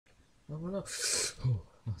Oh no. Oh,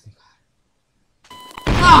 thank God.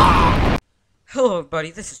 Ah! Hello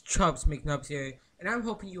everybody, this is Chubbs McNubs here, and I'm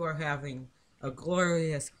hoping you are having a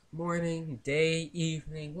glorious morning, day,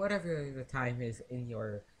 evening, whatever the time is in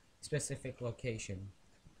your specific location.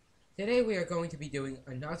 Today we are going to be doing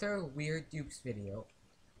another weird dupes video.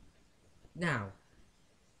 Now,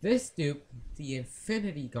 this dupe, the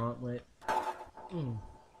Infinity Gauntlet,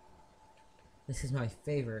 this is my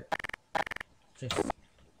favorite. Just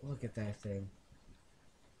look at that thing.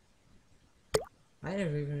 I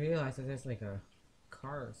never even realized that there's like a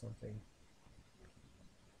car or something.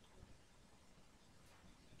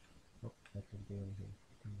 Oh, that didn't do anything.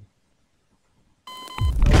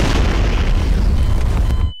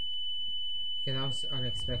 Okay, that was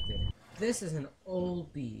unexpected. This is an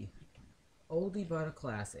oldie but a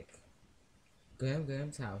classic.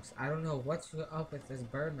 Graham's house. I don't know what's up with this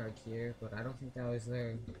bird mark here, but I don't think that was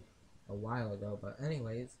there a while ago. But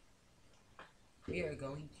anyways, we are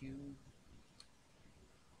going to...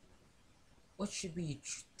 What should we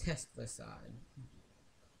test this on?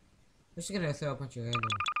 We're just gonna throw a bunch of random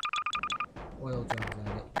oil drums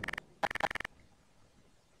at it.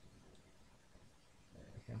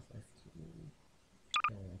 Half-Life 2.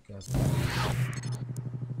 Oh my God.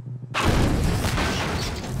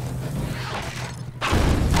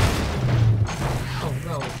 Oh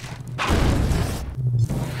no.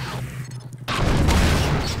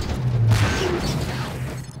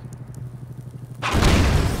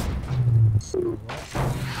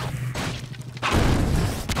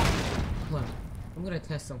 I'm gonna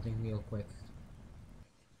test something real quick.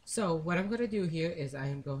 So, what I'm gonna do here is I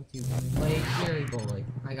am going to play Jerry Bowling.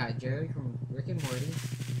 I got Jerry from Rick and Morty.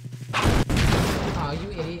 Oh,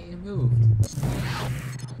 you idiot, you moved.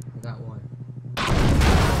 I got one.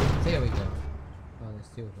 There we go. Oh, there's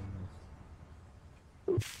two of them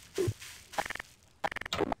left.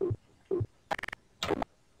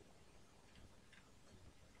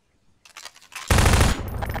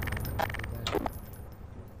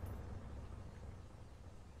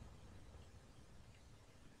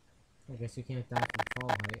 I guess you can't die from fall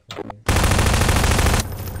height. Okay.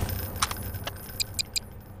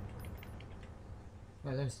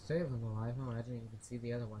 Oh, there's three of them alive. Oh, I didn't even see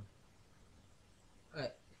the other one.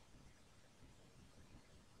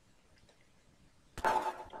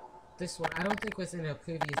 This one, I don't think was in a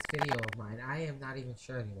previous video of mine. I am not even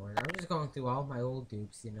sure anymore. I'm just going through all my old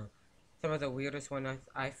dupes, you know. Some of the weirdest ones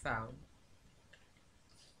I found.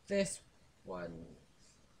 This one,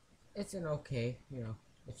 it's an okay, you know.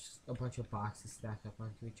 It's just a bunch of boxes stacked up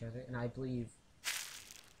onto each other, and I believe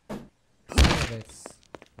some of it's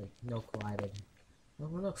like no collided. Oh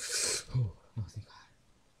no! Oh, thank God!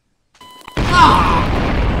 Ah!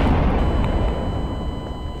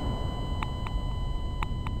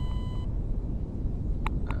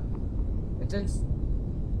 It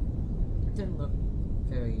didn't look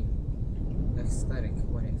very aesthetic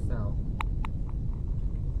when it fell.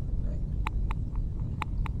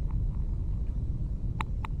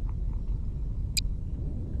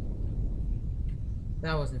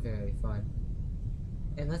 That wasn't very fun.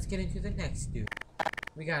 And let's get into the next dude.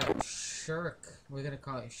 We got a shirk. We're gonna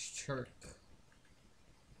call it shirk.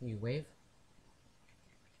 Can you wave?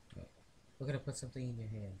 Okay. We're gonna put something in your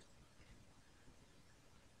hand.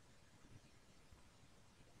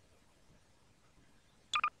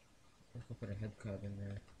 Let's go put a head cub in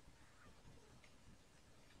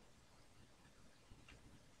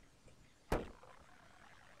there.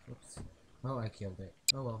 Oops. Oh, I killed it.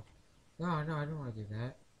 Oh well. No, I don't want to do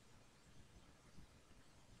that.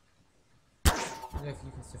 I don't know if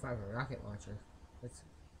you can survive a rocket launcher. Let's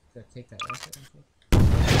take that rocket launcher.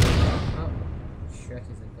 Oh, Shrek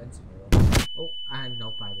is invincible. Oh,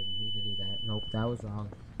 nope, I didn't need to do that. Nope, that was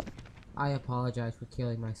wrong. I apologize for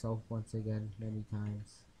killing myself once again, many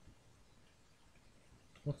times.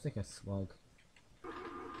 Looks like a slug.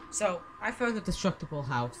 So, I found a destructible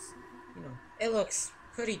house. You know, it looks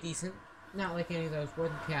pretty decent. Not like any of those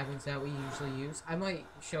wooden cabins that we usually use. I might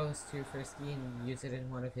show this to Frisky and use it in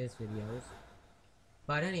one of his videos.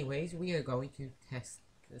 But anyways, we are going to test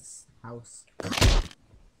this house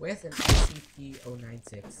with an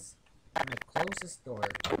SCP-096. I'm gonna close this door.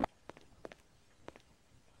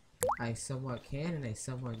 I somewhat can and I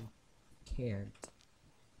somewhat can't.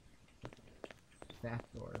 Back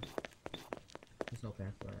door. There's no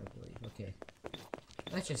back door, I believe. Okay.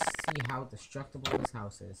 Let's just see how destructible this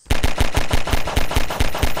house is.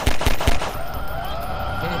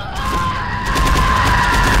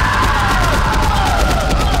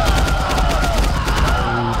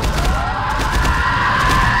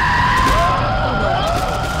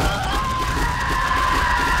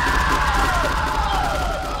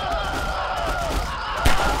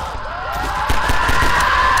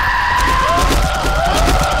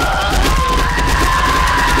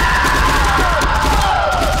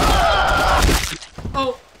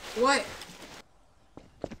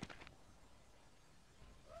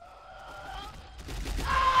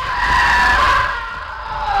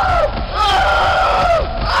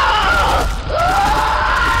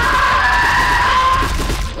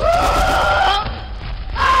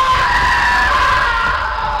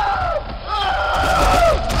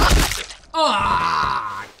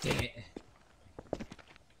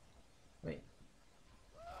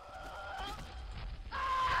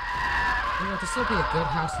 good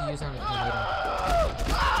house to use on a tornado.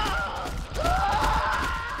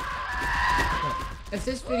 But if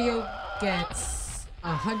this video gets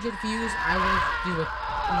 100 views, I will do a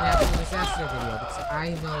natural disaster video because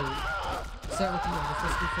I know certain people, the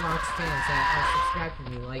Frisky Frogs fans that are subscribed to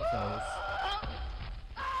me like those.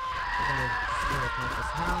 We're gonna just go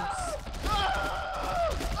this house.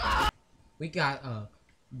 We got a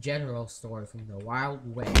general store from the Wild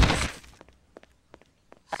West.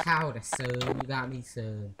 Howdy, son. You got me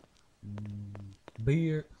some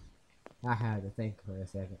beer. I had to think for a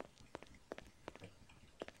second.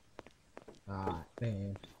 Ah,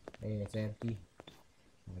 man. It's empty.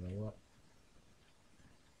 I don't know what.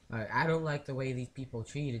 Alright, I don't like the way these people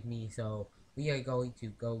treated me, so we are going to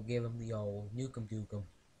go give them the old nukem dukem.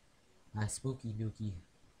 Spooky dookie.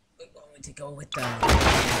 We're going to go with the...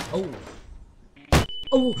 Oh!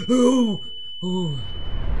 Oh! Oh! Oh!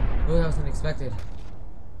 Oh, that was unexpected.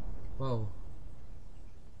 Whoa.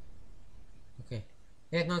 Okay.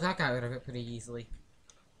 Yeah, no, that got rid of it pretty easily.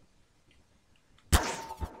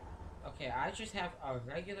 Okay, I just have a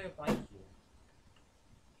regular bike here.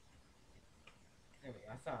 There we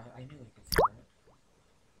go. I thought I knew we could see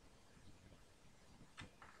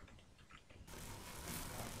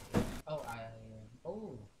that. Oh,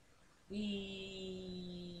 oh. Wee.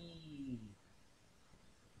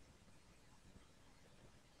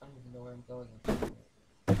 I don't even know where I'm going.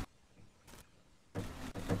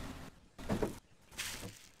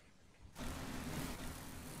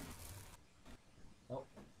 Oh,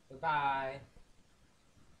 goodbye.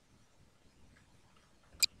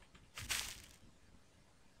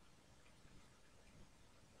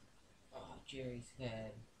 Jerry's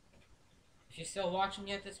head. If you're still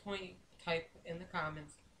watching at this point, type in the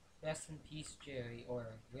comments, rest in peace, Jerry,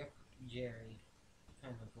 or rip Jerry.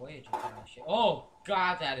 Kind of Voyager kind of shit. Oh,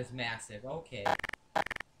 God, that is massive. Okay.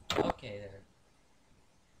 Okay, there.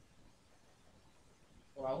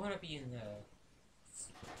 Well, I want to be in the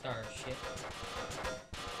starship.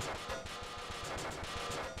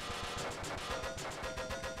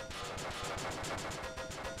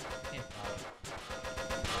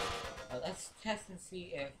 Let's test and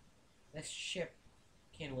see if this ship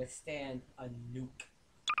can withstand a nuke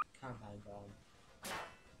compound bomb.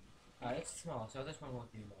 It's small, so this one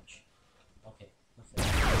won't do much. Okay, what's this?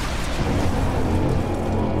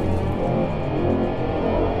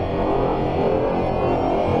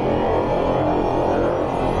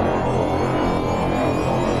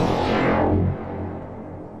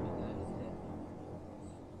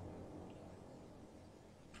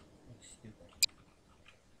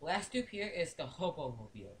 Last dupe here is the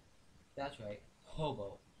Hobo-mobile. That's right,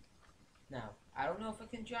 Hobo. Now, I don't know if it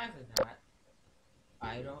can drive or not.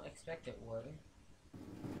 I don't expect it would.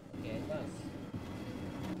 Okay, it does.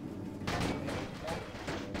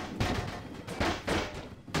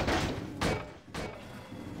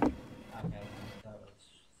 Okay, that was...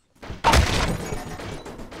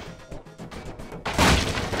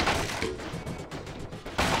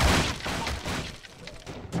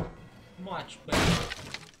 Much better.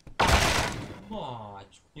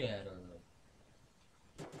 Much better.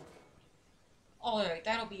 Alright,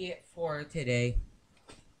 that'll be it for today.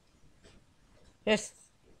 Yes.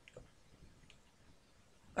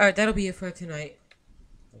 Alright, that'll be it for tonight.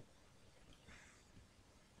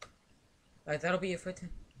 Alright, that'll be it for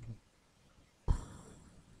tonight.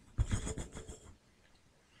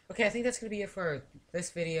 Okay, I think that's gonna be it for this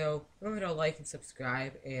video. Remember to like and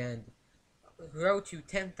subscribe and grow to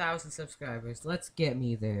 10,000 subscribers. Let's get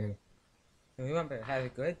me there. And remember, have a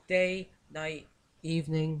good day, night,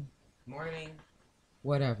 evening, morning,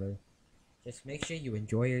 whatever. Just make sure you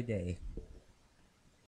enjoy your day.